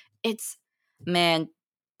rejected. It's, man,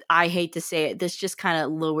 I hate to say it, this just kind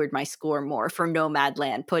of lowered my score more for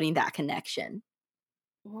Nomadland, putting that connection.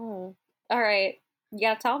 Oh. All right.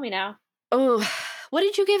 Yeah, tell me now. Oh, what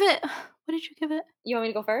did you give it? What did you give it? You want me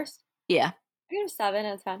to go first? Yeah, I give it a 7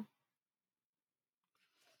 out of 10.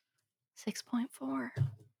 6.4.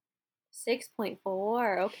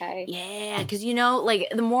 6.4. Okay. Yeah, because like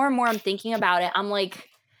the more and more I'm thinking about it, I'm like,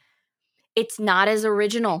 it's not as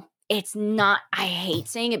original. It's not, I hate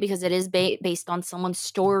saying it because it is based on someone's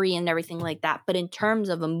story and everything like that. But in terms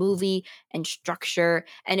of a movie and structure,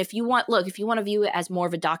 and if you want to view it as more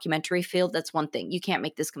of a documentary field, that's one thing. You can't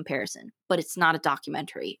make this comparison, but it's not a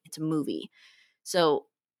documentary, it's a movie. So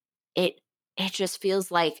it, it just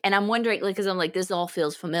feels like, and I'm wondering, like, because I'm like, this all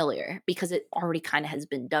feels familiar because it already kind of has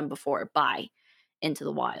been done before by Into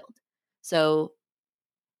the Wild. So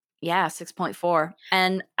yeah, 6.4.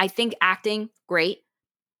 And I think acting, great,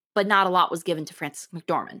 but not a lot was given to Frances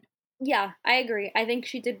McDormand. Yeah, I agree. I think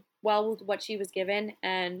she did well with what she was given,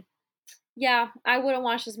 and yeah, I wouldn't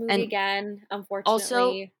watch this movie And again,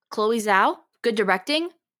 also, unfortunately. Chloe Zhao, good directing,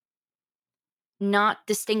 not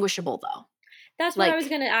distinguishable though. That's what I was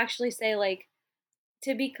Like, gonna actually say, like,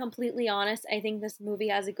 to be completely honest, I think this movie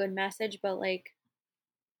has a good message, but, like,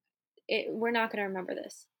 we're not gonna remember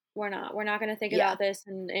this. We're not. We're not gonna think yeah, about this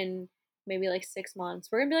in maybe, like, 6 months.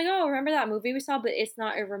 We're gonna be like, "Oh, remember that movie we saw?" But it's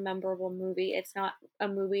not a rememberable movie. It's not a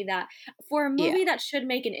movie that for a yeah, movie that should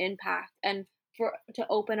make an impact and for to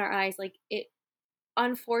open our eyes, like, it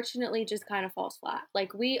unfortunately just kind of falls flat.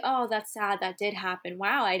 Like oh, that's sad that did happen.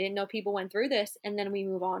 Wow, I didn't know people went through this, and then we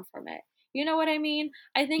move on from it. You know what I mean?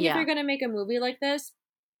 I think if you're yeah, going to make a movie like this,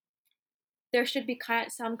 there should be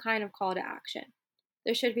some kind of call to action.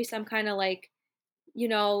 There should be some kind of like,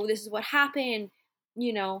 this is what happened,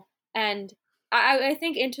 you know, and I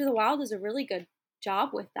think Into the Wild is a really good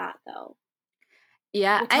job with that though.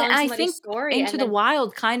 yeah. With And telling I somebody's think story Into and the then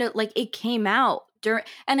Wild kind of like it came out during,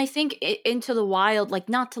 and I think Into the Wild, like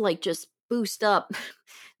not to like just boost up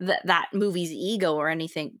that movie's ego or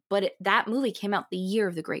anything, but that movie came out the year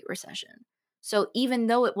of the Great Recession. So even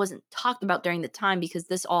though it wasn't talked about during the time because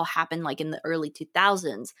this all happened like in the early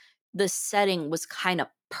 2000s, the setting was kind of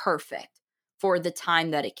perfect for the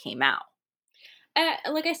time that it came out.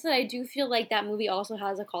 like I said, I do feel like that movie also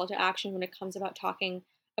has a call to action when it comes about talking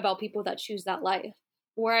about people that choose that life.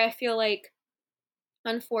 Where I feel like,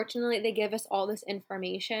 unfortunately, they give us all this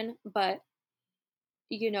information, but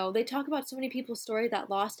they talk about so many people's story that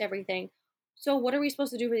lost everything. So what are we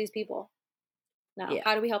supposed to do for these people now? Yeah.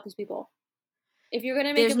 How do we help these people? If you're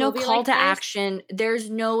gonna make a There's no movie call like to this, action. There's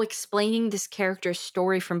no explaining this character's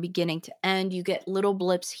story from beginning to end. You get little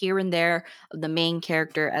blips here and there of the main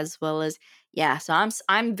character as well as yeah, so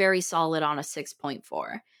I'm very solid on a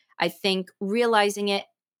 6.4. I think realizing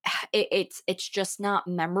it's just not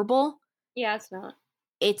memorable. yeah, it's not.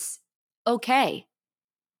 It's okay.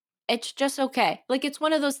 It's just okay. Like it's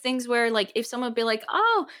one of those things where like if someone would be like,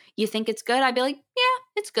 "Oh, you think it's good?" I'd be like, "Yeah,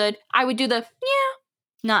 it's good." I would do the yeah,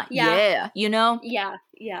 not Yeah, yeah, you know? yeah,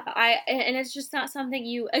 yeah. And it's just not something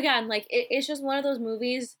you again like. It's just one of those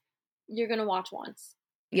movies you're gonna watch once.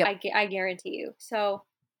 Yep. I guarantee you. So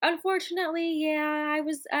unfortunately, yeah, I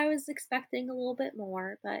was expecting a little bit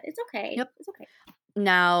more, but it's okay. Yep. It's okay.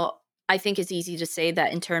 Now, I think it's easy to say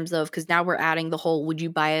that in terms of because now we're adding the whole would you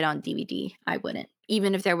buy it on DVD? I wouldn't.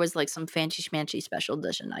 Even if there was like some fancy schmancy special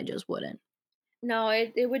edition, I just wouldn't. No,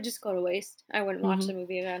 it would just go to waste. I wouldn't watch hmm the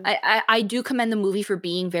movie again. I do commend the movie for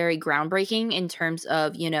being very groundbreaking in terms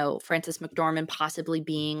of, Frances McDormand possibly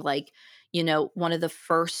being like, one of the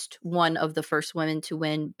first women to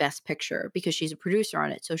win Best Picture because she's a producer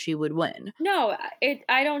on it, so she would win. No,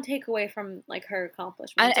 I don't take away from like her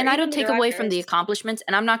accomplishments or And I even don't the take away from the directors. accomplishments,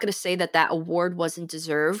 and I'm not gonna say that that award wasn't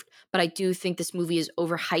deserved, but I do think this movie is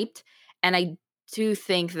overhyped, and I do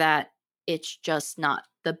think that it's just not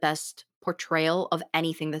the best portrayal of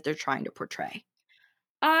anything that they're trying to portray.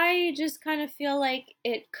 I just kind of feel like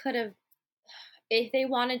it could have if they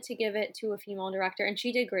wanted to give it to a female director, and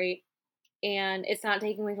she did great, and it's not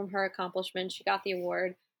taking away from her accomplishment. She got the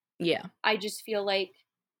award. Yeah. I just feel like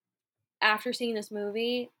after seeing this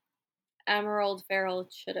movie, Emerald Farrell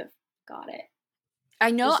should have got it.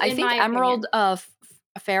 I know. Just I in think my Emerald opinion.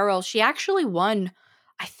 Farrell, she actually won.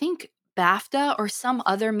 I think BAFTA or some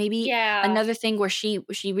other maybe Yeah. another thing where she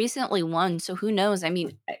recently won. So who knows? I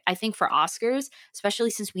mean, I think for Oscars, especially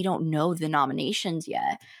since we don't know the nominations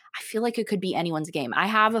yet, I feel like it could be anyone's game. I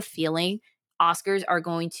have a feeling Oscars are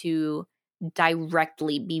going to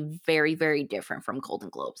directly be very very different from Golden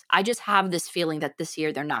Globes. I just have this feeling that this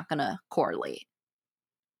year they're not going to correlate.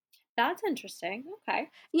 That's interesting. Okay.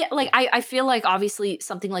 Yeah, like I feel like obviously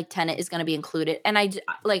something like Tenet is going to be included, and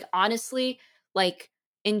like honestly, like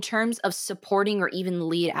in terms of supporting or even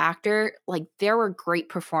lead actor, like there were great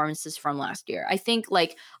performances from last year. I think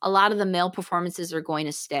like a lot of the male performances are going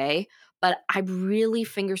to stay, but I really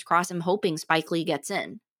fingers crossed. I'm hoping Spike Lee gets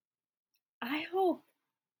in I hope.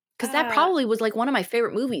 because that probably was like one of my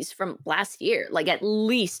favorite movies from last year, like at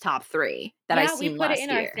least top 3 that I Yeah, we seen put it in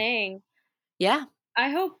last our year. thing. Yeah, I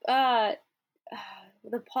hope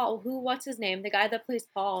the Paul, what's his name? The guy that plays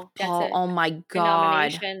Paul gets Paul. it Oh my for god.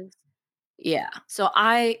 nominations. Yeah. So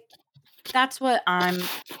that's what I'm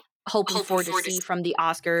hoping for to see from the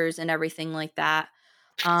Oscars and everything like that.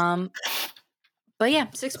 Um, but yeah,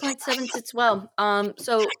 6.7 sits well.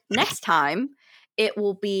 So next time it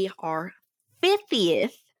will be our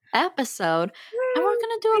 50th episode, and we're Woo!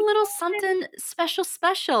 gonna do a little Excited. something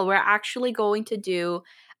special. We're actually going to do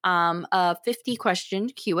a 50 question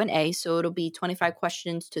Q&A. So it'll be 25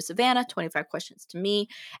 questions to Savannah, 25 questions to me,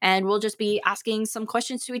 and we'll just be asking some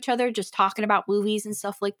questions to each other, just talking about movies and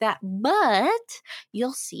stuff like that. But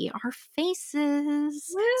you'll see our faces.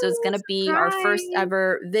 So it's Woo! going to be our first Surprise!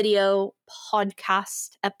 ever video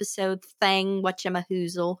podcast episode thing,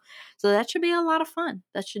 whatchamahoozle. So that should be a lot of fun.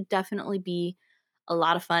 That should definitely be a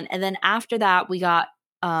lot of fun. And then after that, we got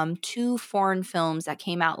 2 foreign films that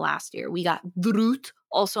came out last year. We got Drut,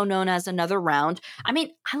 also known as Another Round. I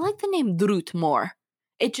mean, I like the name Drut more.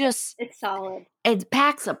 It's solid. It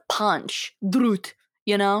packs a punch. Drut,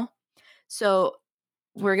 you know? So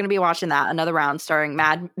we're gonna be watching that Another Round starring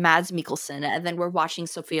Mads Mikkelsen, and then we're watching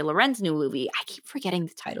Sophia Loren's new movie. I keep forgetting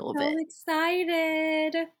the title of So it.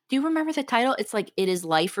 excited. Do you remember the title? It's like It Is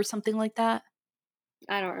Life or something like that.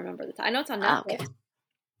 I don't remember the time. I know it's on Oh, okay. Netflix.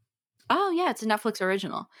 Oh yeah, it's a Netflix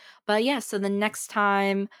original. But yeah, so the next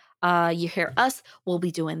time you hear us, we'll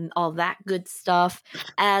be doing all that good stuff.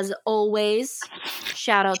 As always,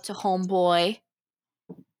 shout out to homeboy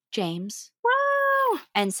James Woo!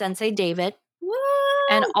 and Sensei David.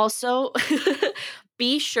 And Woo! also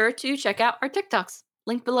be sure to check out our TikToks.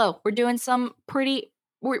 Link below. We're doing some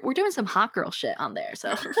we're doing some hot girl shit on there.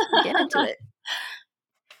 So get into it.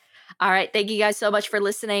 All right. Thank you guys so much for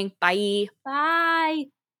listening. Bye. Bye.